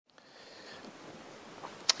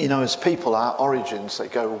You know, as people, our origins, they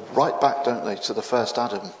go right back, don't they, to the first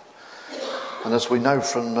Adam. And as we know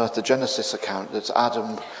from the Genesis account, that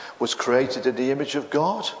Adam was created in the image of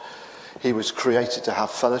God. He was created to have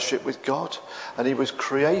fellowship with God. And he was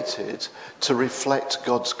created to reflect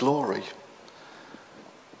God's glory.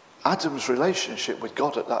 Adam's relationship with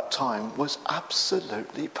God at that time was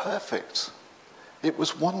absolutely perfect. It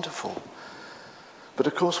was wonderful. But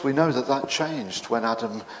of course we know that that changed when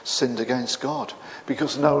Adam sinned against God,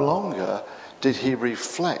 because no longer did he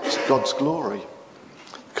reflect God's glory.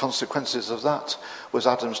 The consequences of that was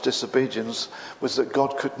Adam's disobedience was that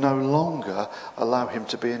God could no longer allow him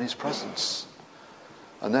to be in his presence.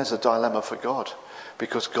 And there's a dilemma for God,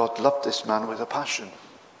 because God loved this man with a passion.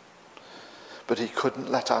 But he couldn't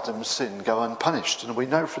let Adam's sin go unpunished. And we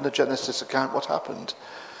know from the Genesis account what happened.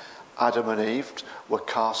 Adam and Eve were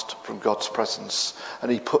cast from God's presence, and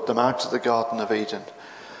he put them out of the Garden of Eden.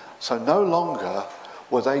 So no longer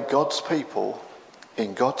were they God's people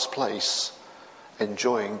in God's place,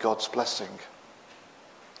 enjoying God's blessing.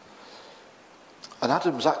 And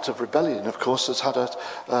Adam's act of rebellion, of course, has had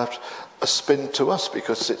a spin to us,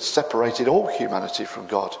 because it's separated all humanity from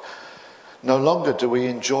God. No longer do we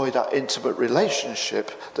enjoy that intimate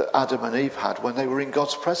relationship that Adam and Eve had when they were in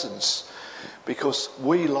God's presence, because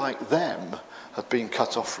we, like them, have been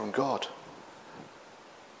cut off from God.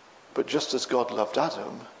 But just as God loved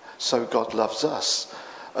Adam, so God loves us.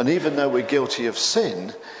 And even though we're guilty of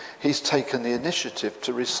sin, he's taken the initiative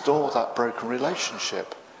to restore that broken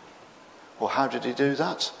relationship. Well, how did he do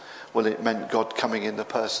that? Well, it meant God coming in the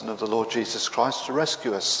person of the Lord Jesus Christ to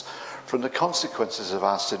rescue us from the consequences of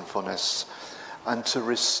our sinfulness and to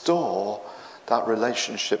restore that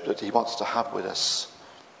relationship that he wants to have with us.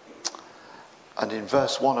 And in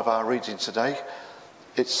verse 1 of our reading today,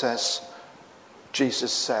 it says,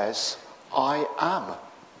 Jesus says, I am.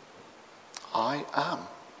 I am.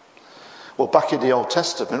 Well, back in the Old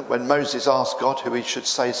Testament, when Moses asked God who he should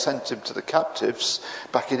say sent him to the captives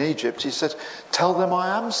back in Egypt, he said, tell them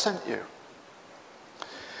I am sent you.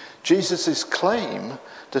 Jesus' claim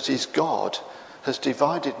that he's God has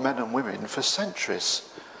divided men and women for centuries.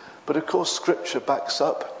 But of course, Scripture backs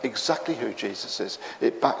up exactly who Jesus is.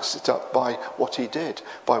 It backs it up by what he did,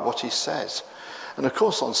 by what he says. And of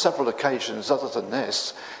course, on several occasions other than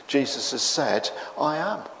this, Jesus has said, I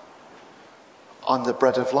am. I'm the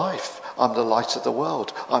bread of life. I'm the light of the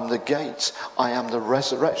world. I'm the gate. I am the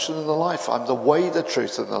resurrection and the life. I'm the way, the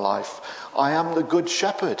truth, and the life. I am the good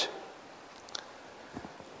shepherd.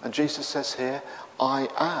 And Jesus says here, I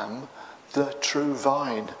am the true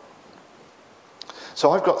vine.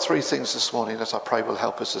 So I've got three things this morning that I pray will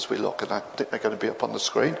help us as we look, and I think they're going to be up on the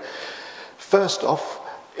screen. First off,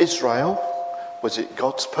 Israel, was it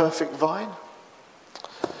God's perfect vine?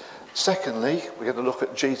 Secondly, we're going to look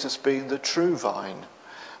at Jesus being the true vine.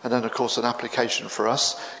 And then, of course, an application for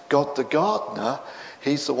us. God the gardener,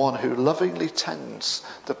 he's the one who lovingly tends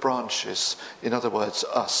the branches, in other words,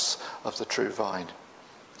 us, of the true vine.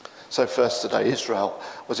 So first today, Israel,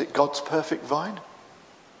 was it God's perfect vine?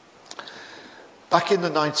 Back in the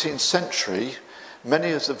 19th century,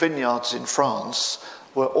 many of the vineyards in France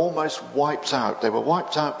were almost wiped out. They were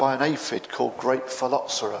wiped out by an aphid called grape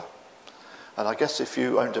phylloxera. And I guess if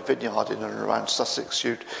you owned a vineyard in and around Sussex,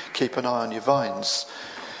 you'd keep an eye on your vines.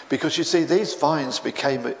 Because you see, these vines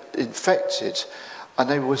became infected, and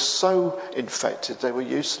they were so infected they were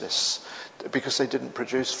useless because they didn't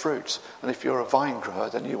produce fruit. And if you're a vine grower,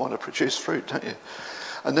 then you want to produce fruit, don't you?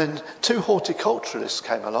 And then two horticulturalists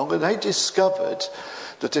came along, and they discovered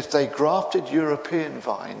that if they grafted European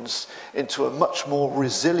vines into a much more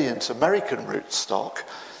resilient American rootstock,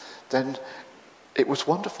 then it was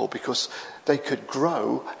wonderful, because they could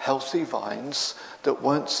grow healthy vines that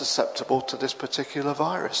weren't susceptible to this particular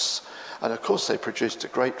virus. And of course they produced a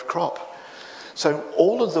great crop. So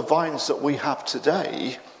all of the vines that we have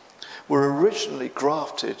today were originally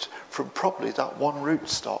grafted from probably that one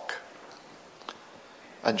rootstock.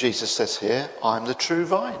 And Jesus says here, I'm the true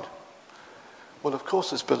vine. Well, of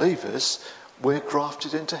course, as believers, we're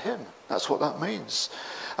grafted into him. That's what that means.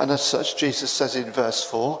 And as such, Jesus says in verse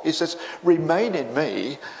 4, he says, remain in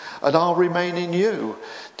me and I'll remain in you.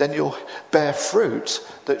 Then you'll bear fruit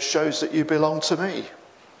that shows that you belong to me.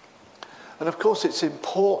 And of course, it's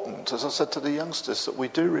important, as I said to the youngsters, that we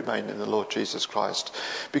do remain in the Lord Jesus Christ.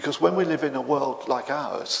 Because when we live in a world like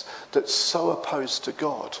ours that's so opposed to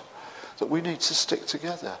God, that we need to stick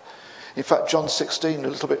together. In fact, John 16, a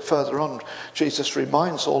little bit further on, Jesus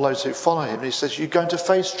reminds all those who follow him, he says, you're going to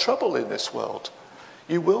face trouble in this world.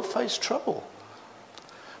 You will face trouble.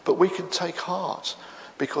 But we can take heart,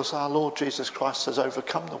 because our Lord Jesus Christ has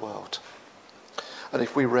overcome the world. And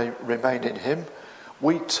if we remain in him,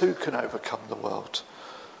 we too can overcome the world.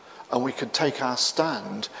 And we can take our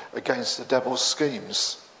stand against the devil's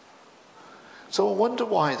schemes. So I wonder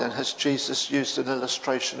why then has Jesus used an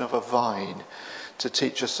illustration of a vine to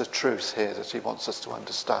teach us the truth here that he wants us to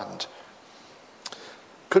understand?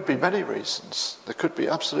 Could be many reasons. There could be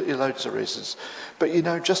absolutely loads of reasons. But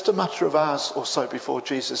just a matter of hours or so before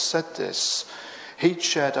Jesus said this, he'd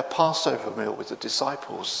shared a Passover meal with the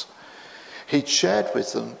disciples. He'd shared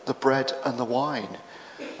with them the bread and the wine,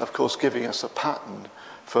 of course giving us a pattern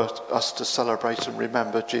for us to celebrate and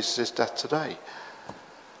remember Jesus' death today.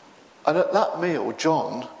 And at that meal,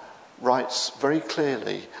 John writes very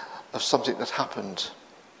clearly of something that happened,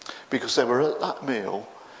 because they were at that meal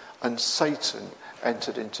and Satan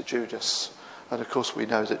entered into Judas. And of course we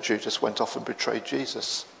know that Judas went off and betrayed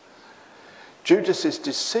Jesus. Judas's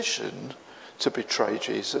decision to betray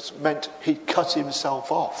Jesus meant he cut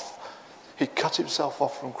himself off. He cut himself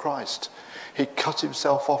off from Christ. He cut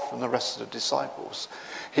himself off from the rest of the disciples.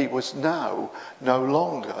 He was now no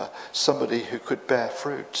longer somebody who could bear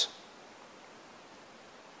fruit.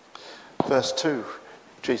 Verse 2,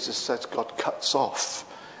 Jesus says, God cuts off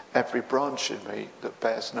every branch in me that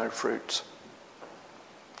bears no fruit.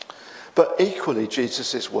 But equally,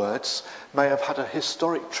 Jesus' words may have had a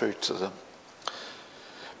historic truth to them.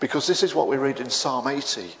 Because this is what we read in Psalm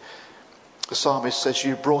 80. The psalmist says,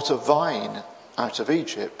 you brought a vine out of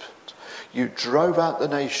Egypt. You drove out the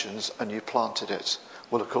nations and you planted it.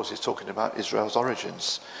 Well, of course, he's talking about Israel's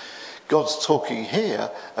origins. God's talking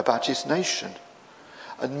here about his nation.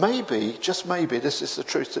 And maybe, just maybe, this is the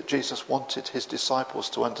truth that Jesus wanted his disciples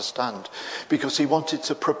to understand, because he wanted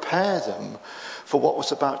to prepare them for what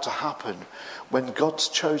was about to happen when God's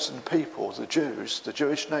chosen people, the Jews, the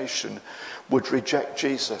Jewish nation, would reject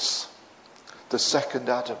Jesus, the second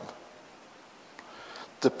Adam,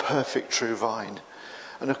 the perfect true vine.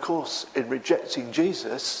 And of course, in rejecting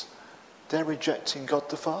Jesus, they're rejecting God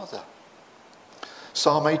the Father.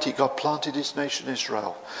 Psalm 80, God planted his nation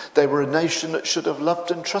Israel. They were a nation that should have loved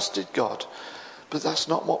and trusted God. But that's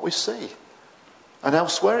not what we see. And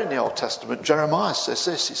elsewhere in the Old Testament, Jeremiah says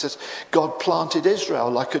this. He says, God planted Israel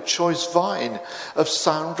like a choice vine of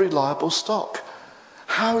sound, reliable stock.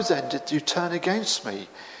 How then did you turn against me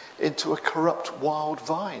into a corrupt wild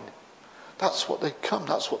vine? That's what they come.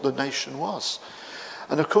 That's what the nation was.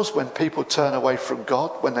 And of course, when people turn away from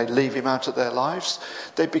God, when they leave him out of their lives,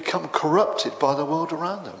 they become corrupted by the world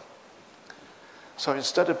around them. So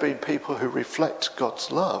instead of being people who reflect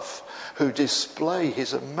God's love, who display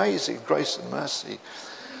his amazing grace and mercy,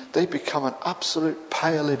 they become an absolute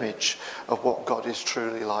pale image of what God is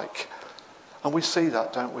truly like. And we see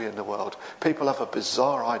that, don't we, in the world? People have a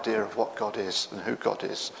bizarre idea of what God is and who God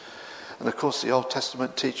is. And of course, the Old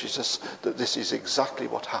Testament teaches us that this is exactly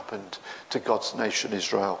what happened to God's nation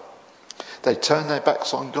Israel. They turned their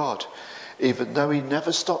backs on God, even though he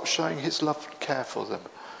never stopped showing his love and care for them.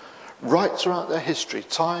 Right throughout their history,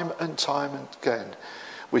 time and again,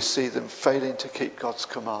 we see them failing to keep God's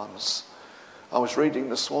commands. I was reading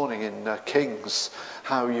this morning in Kings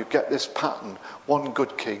how you get this pattern: one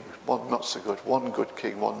good king, one not so good, one good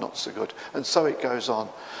king, one not so good. And so it goes on.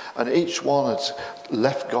 And each one has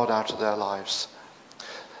left God out of their lives.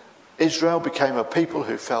 Israel became a people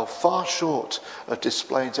who fell far short of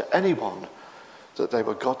displaying to anyone that they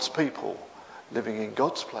were God's people, living in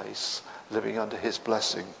God's place, living under his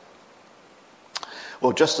blessing.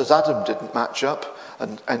 Well, just as Adam didn't match up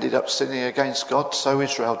and ended up sinning against God, so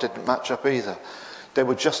Israel didn't match up either. They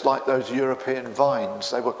were just like those European vines.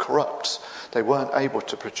 They were corrupt. They weren't able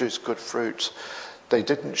to produce good fruit. They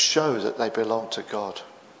didn't show that they belonged to God.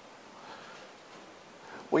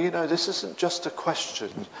 Well, this isn't just a question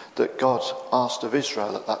that God asked of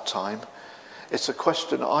Israel at that time. It's a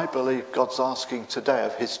question I believe God's asking today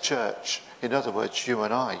of his church. In other words, you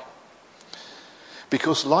and I.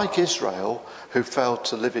 Because like Israel, who failed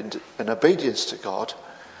to live in obedience to God,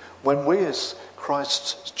 when we as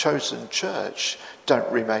Christ's chosen church don't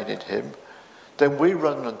remain in him, then we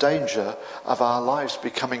run the danger of our lives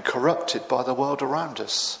becoming corrupted by the world around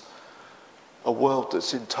us. A world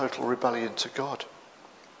that's in total rebellion to God.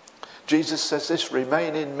 Jesus says this: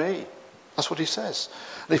 remain in me. That's what he says.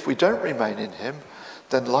 And if we don't remain in him,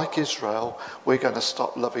 then like Israel, we're going to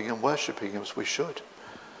stop loving and worshipping him as we should.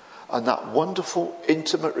 And that wonderful,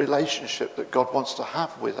 intimate relationship that God wants to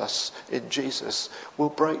have with us in Jesus will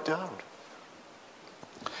break down.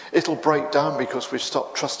 It'll break down because we've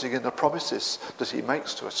stopped trusting in the promises that he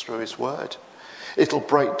makes to us through his word. It'll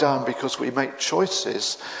break down because we make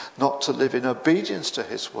choices not to live in obedience to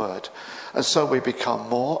his word. And so we become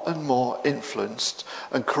more and more influenced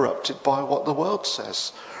and corrupted by what the world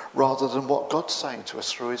says, rather than what God's saying to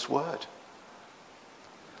us through his word.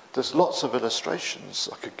 There's lots of illustrations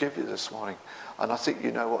I could give you this morning, and I think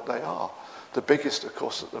you know what they are. The biggest, of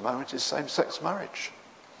course, at the moment is same-sex marriage.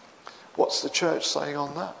 What's the church saying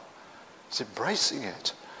on that? It's embracing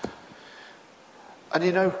it. And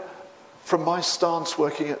you know, from my stance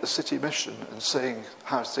working at the City Mission and seeing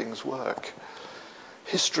how things work,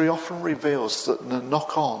 history often reveals that the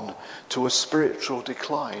knock-on to a spiritual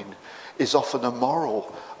decline is often a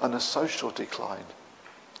moral and a social decline.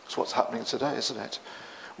 That's what's happening today, isn't it?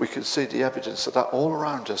 We can see the evidence of that all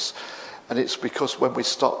around us. And it's because when we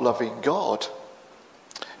stop loving God,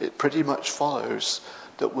 it pretty much follows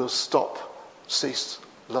that we'll cease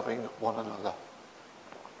loving one another.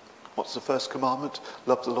 What's the first commandment?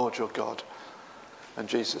 Love the Lord your God. And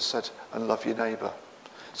Jesus said, and love your neighbour.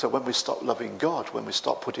 So when we stop loving God, when we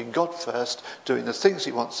stop putting God first, doing the things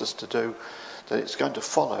he wants us to do, then it's going to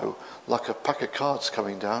follow, like a pack of cards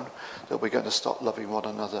coming down, that we're going to stop loving one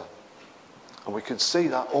another. And we can see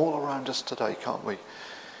that all around us today, can't we?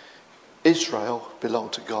 Israel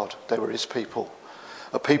belonged to God. They were his people.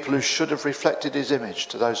 A people who should have reflected his image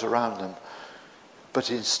to those around them.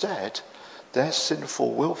 But instead, their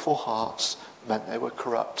sinful, willful hearts meant they were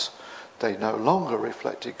corrupt. They no longer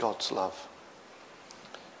reflected God's love.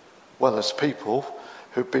 Well, as people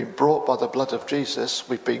who've been brought by the blood of Jesus,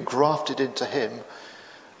 we've been grafted into him.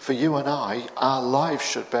 For you and I, our lives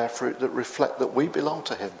should bear fruit that reflect that we belong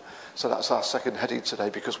to him. So that's our second heading today,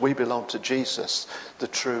 because we belong to Jesus, the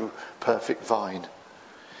true, perfect vine.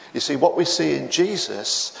 You see, what we see in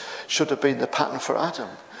Jesus should have been the pattern for Adam.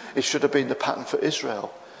 It should have been the pattern for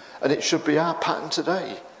Israel. And it should be our pattern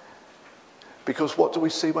today. Because what do we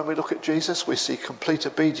see when we look at Jesus? We see complete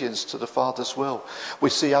obedience to the Father's will. We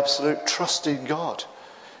see absolute trust in God,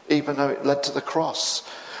 even though it led to the cross.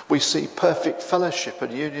 We see perfect fellowship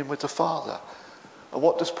and union with the Father. And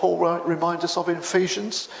what does Paul remind us of in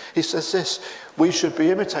Ephesians? He says this: we should be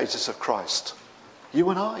imitators of Christ.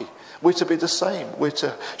 You and I. We're to be the same. We're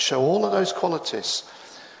to show all of those qualities.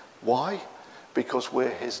 Why? Because we're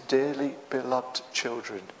his dearly beloved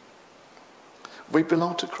children. We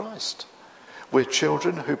belong to Christ. We're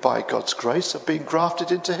children who by God's grace have been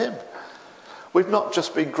grafted into him. We've not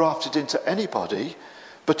just been grafted into anybody,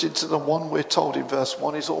 but into the one we're told in verse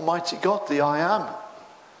 1 is Almighty God, the I Am.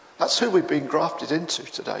 That's who we've been grafted into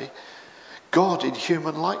today. God in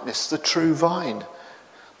human likeness, the true vine,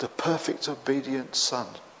 the perfect obedient Son.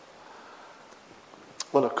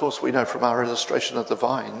 Well, of course, we know from our illustration of the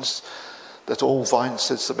vines that all vines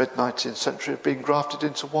since the mid-19th century have been grafted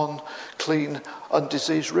into one clean,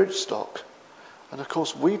 undiseased rootstock. And of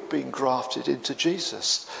course, we've been grafted into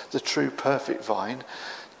Jesus, the true, perfect vine,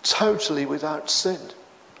 totally without sin,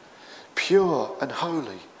 pure and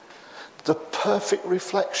holy, the perfect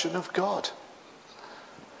reflection of God.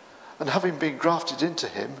 And having been grafted into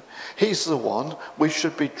him, he's the one we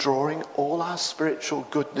should be drawing all our spiritual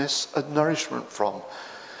goodness and nourishment from,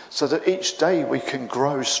 so that each day we can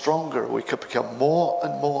grow stronger, we can become more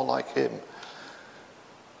and more like him.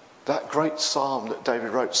 That great psalm that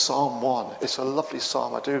David wrote, Psalm 1, it's a lovely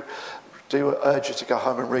psalm. I do urge you to go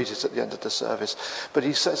home and read it at the end of the service. But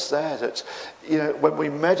he says there that, you know, when we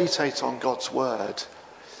meditate on God's word,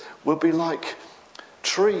 we'll be like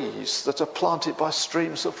trees that are planted by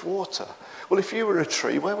streams of water. Well, if you were a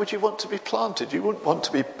tree, where would you want to be planted? You wouldn't want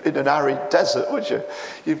to be in an arid desert, would you?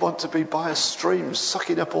 You'd want to be by a stream,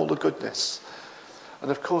 sucking up all the goodness. And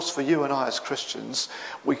of course, for you and I as Christians,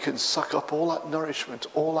 we can suck up all that nourishment,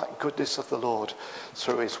 all that goodness of the Lord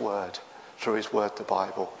through his word, the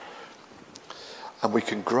Bible. And we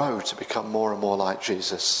can grow to become more and more like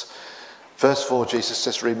Jesus. Verse 4, Jesus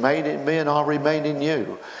says, remain in me and I'll remain in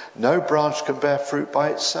you. No branch can bear fruit by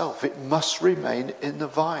itself. It must remain in the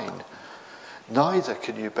vine. Neither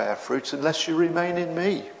can you bear fruit unless you remain in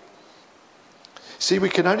me. See, we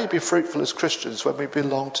can only be fruitful as Christians when we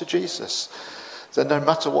belong to Jesus. Then no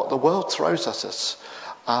matter what the world throws at us,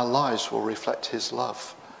 our lives will reflect his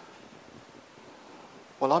love.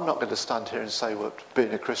 Well, I'm not going to stand here and say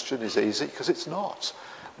being a Christian is easy, because it's not.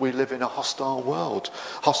 We live in a hostile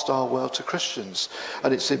world to Christians.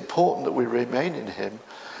 And it's important that we remain in him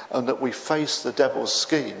and that we face the devil's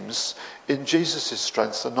schemes in Jesus'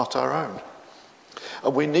 strength and not our own.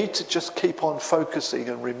 And we need to just keep on focusing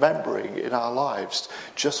and remembering in our lives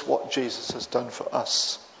just what Jesus has done for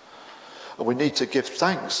us. And we need to give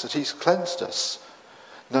thanks that he's cleansed us.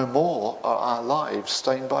 No more are our lives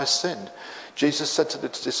stained by sin. Jesus said to the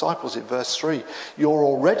disciples in verse 3, you're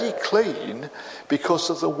already clean because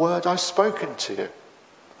of the word I've spoken to you.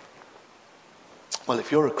 Well,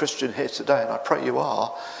 if you're a Christian here today, and I pray you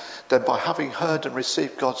are, then by having heard and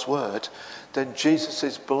received God's word, then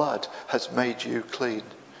Jesus' blood has made you clean.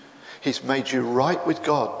 He's made you right with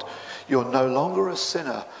God. You're no longer a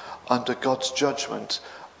sinner under God's judgment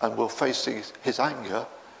and will face his anger.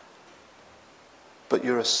 But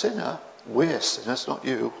you're a sinner. We're sinners, not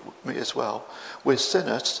you, me as well. We're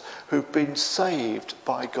sinners who've been saved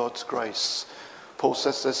by God's grace. Paul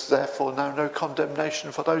says there's therefore now no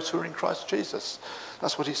condemnation for those who are in Christ Jesus.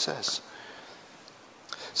 That's what he says.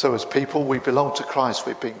 So as people, we belong to Christ.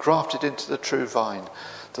 We've been grafted into the true vine,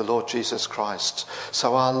 the Lord Jesus Christ.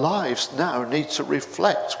 So our lives now need to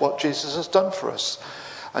reflect what Jesus has done for us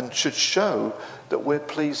and should show that we're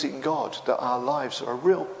pleasing God, that our lives are a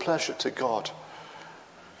real pleasure to God,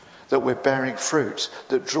 that we're bearing fruit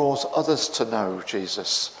that draws others to know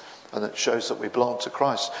Jesus and that shows that we belong to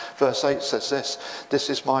Christ. Verse 8 says this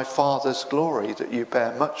is my Father's glory, that you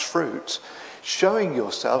bear much fruit, showing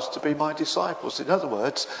yourselves to be my disciples. In other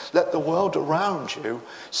words, let the world around you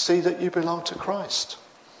see that you belong to Christ.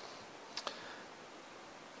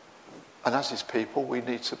 And as his people, we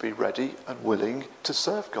need to be ready and willing to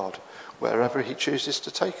serve God wherever he chooses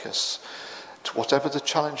to take us, to whatever the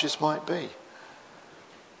challenges might be.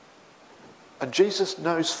 And Jesus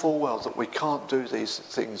knows full well that we can't do these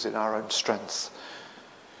things in our own strength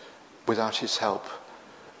without his help.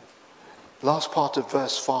 Last part of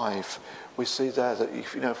verse 5, we see there that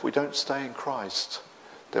if we don't stay in Christ,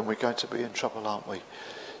 then we're going to be in trouble, aren't we? He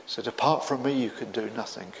said, apart from me, you can do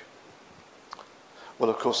nothing.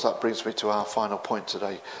 Well, of course, that brings me to our final point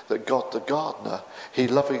today, that God, the gardener, he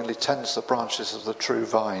lovingly tends the branches of the true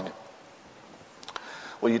vine.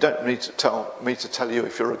 Well, you don't need to tell me to tell you,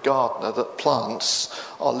 if you're a gardener, that plants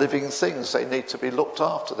are living things. They need to be looked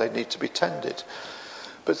after. They need to be tended.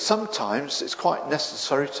 But sometimes it's quite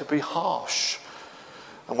necessary to be harsh.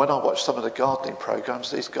 And when I watch some of the gardening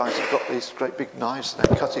programs, these guys have got these great big knives and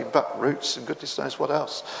they're cutting back roots and goodness knows what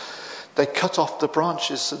else. They cut off the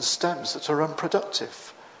branches and stems that are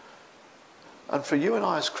unproductive. And for you and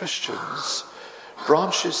I as Christians,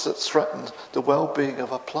 branches that threaten the well-being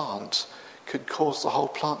of a plant could cause the whole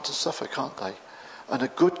plant to suffer, can't they? And a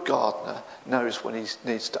good gardener knows when he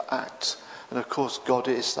needs to act. And of course, God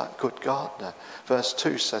is that good gardener. Verse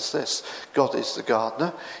 2 says this, God is the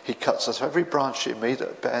gardener. He cuts off every branch in me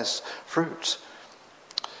that bears fruit.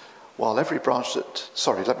 While every branch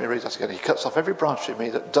let me read that again. He cuts off every branch in me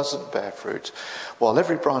that doesn't bear fruit. While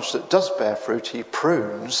every branch that does bear fruit, he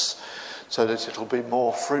prunes so that it'll be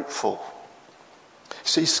more fruitful.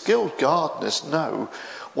 See, skilled gardeners know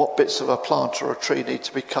what bits of a plant or a tree need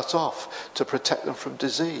to be cut off to protect them from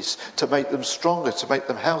disease, to make them stronger, to make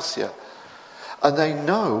them healthier. And they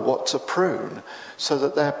know what to prune so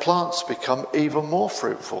that their plants become even more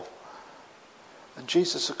fruitful. And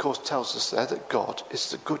Jesus, of course, tells us there that God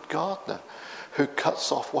is the good gardener who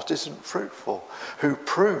cuts off what isn't fruitful, who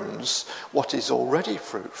prunes what is already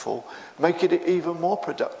fruitful, making it even more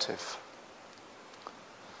productive.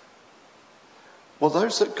 Well,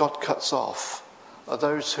 those that God cuts off are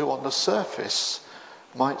those who on the surface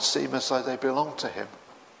might seem as though they belong to him.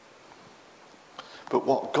 But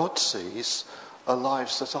what God sees are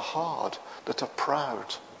lives that are hard, that are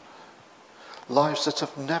proud. Lives that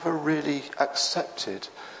have never really accepted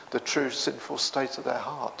the true sinful state of their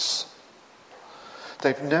hearts.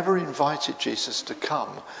 They've never invited Jesus to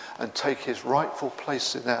come and take his rightful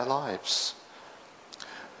place in their lives.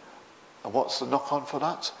 And what's the knock-on for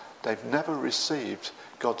that? They've never received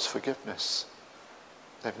God's forgiveness.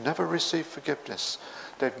 They've never received forgiveness.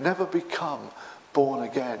 They've never become born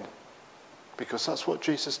again. Because that's what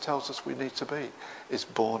Jesus tells us we need to be, is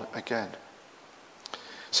born again.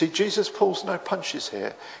 See, Jesus pulls no punches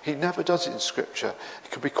here. He never does in Scripture.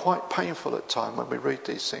 It can be quite painful at times when we read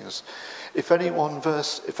these things.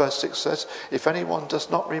 Verse 6 says, if anyone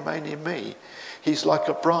does not remain in me, he's like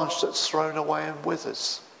a branch that's thrown away and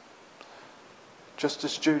withers. Just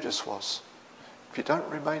as Judas was. If you don't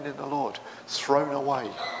remain in the Lord, thrown away,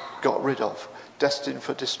 got rid of, destined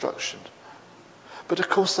for destruction. But of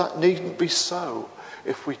course that needn't be so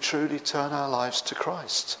if we truly turn our lives to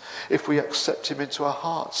Christ, if we accept him into our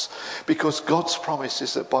hearts, because God's promise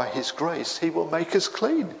is that by his grace he will make us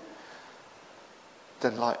clean.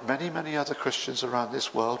 Then, like many, many other Christians around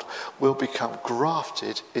this world, we'll become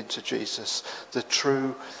grafted into Jesus, the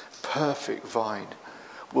true, perfect vine.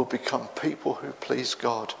 We'll become people who please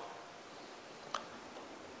God.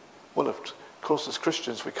 Well, of course, as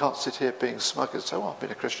Christians, we can't sit here being smug and say, I've been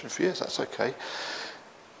a Christian for years, that's okay.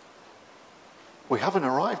 We haven't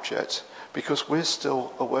arrived yet because we're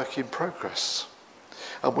still a work in progress.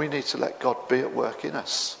 And we need to let God be at work in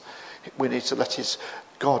us. We need to let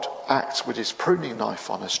God act with his pruning knife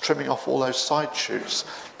on us, trimming off all those side shoots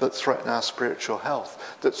that threaten our spiritual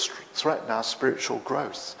health, that threaten our spiritual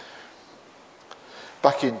growth.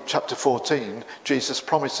 Back in chapter 14, Jesus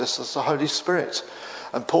promises us the Holy Spirit.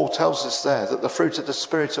 And Paul tells us there that the fruit of the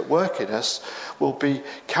Spirit at work in us will be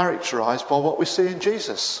characterised by what we see in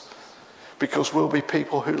Jesus. Because we'll be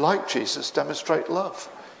people who, like Jesus, demonstrate love,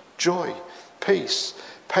 joy, peace,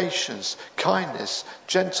 patience, kindness,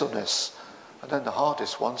 gentleness, and then the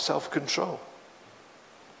hardest one, self-control.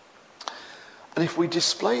 And if we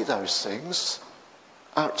display those things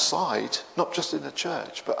outside, not just in the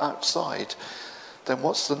church, but outside, then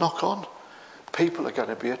what's the knock on? People are going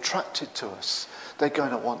to be attracted to us. They're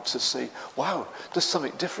going to want to see, wow, there's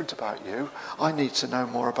something different about you. I need to know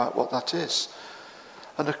more about what that is.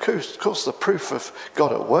 And of course, the proof of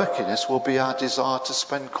God at work in us will be our desire to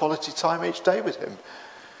spend quality time each day with him.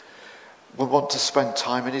 We want to spend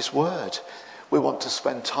time in his word. We want to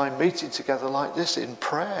spend time meeting together like this in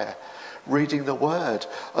prayer, reading the word,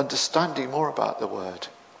 understanding more about the word,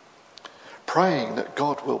 praying that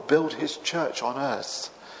God will build his church on earth.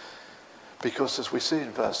 Because as we see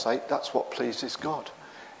in verse 8, that's what pleases God.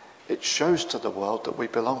 It shows to the world that we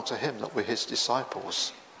belong to him, that we're his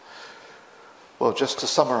disciples. Well, just to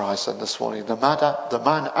summarise then this morning, the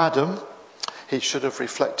man Adam, he should have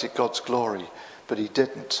reflected God's glory, but he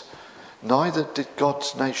didn't. Neither did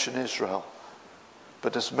God's nation Israel.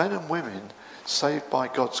 But as men and women saved by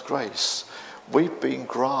God's grace, we've been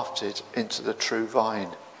grafted into the true vine.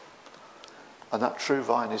 And that true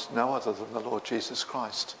vine is no other than the Lord Jesus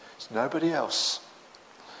Christ. It's nobody else.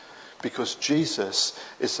 Because Jesus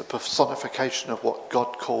is the personification of what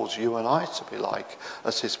God calls you and I to be like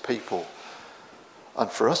as his people. And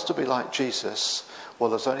for us to be like Jesus, well,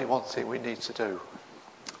 there's only one thing we need to do,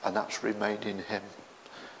 and that's remain in him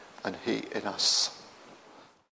and he in us.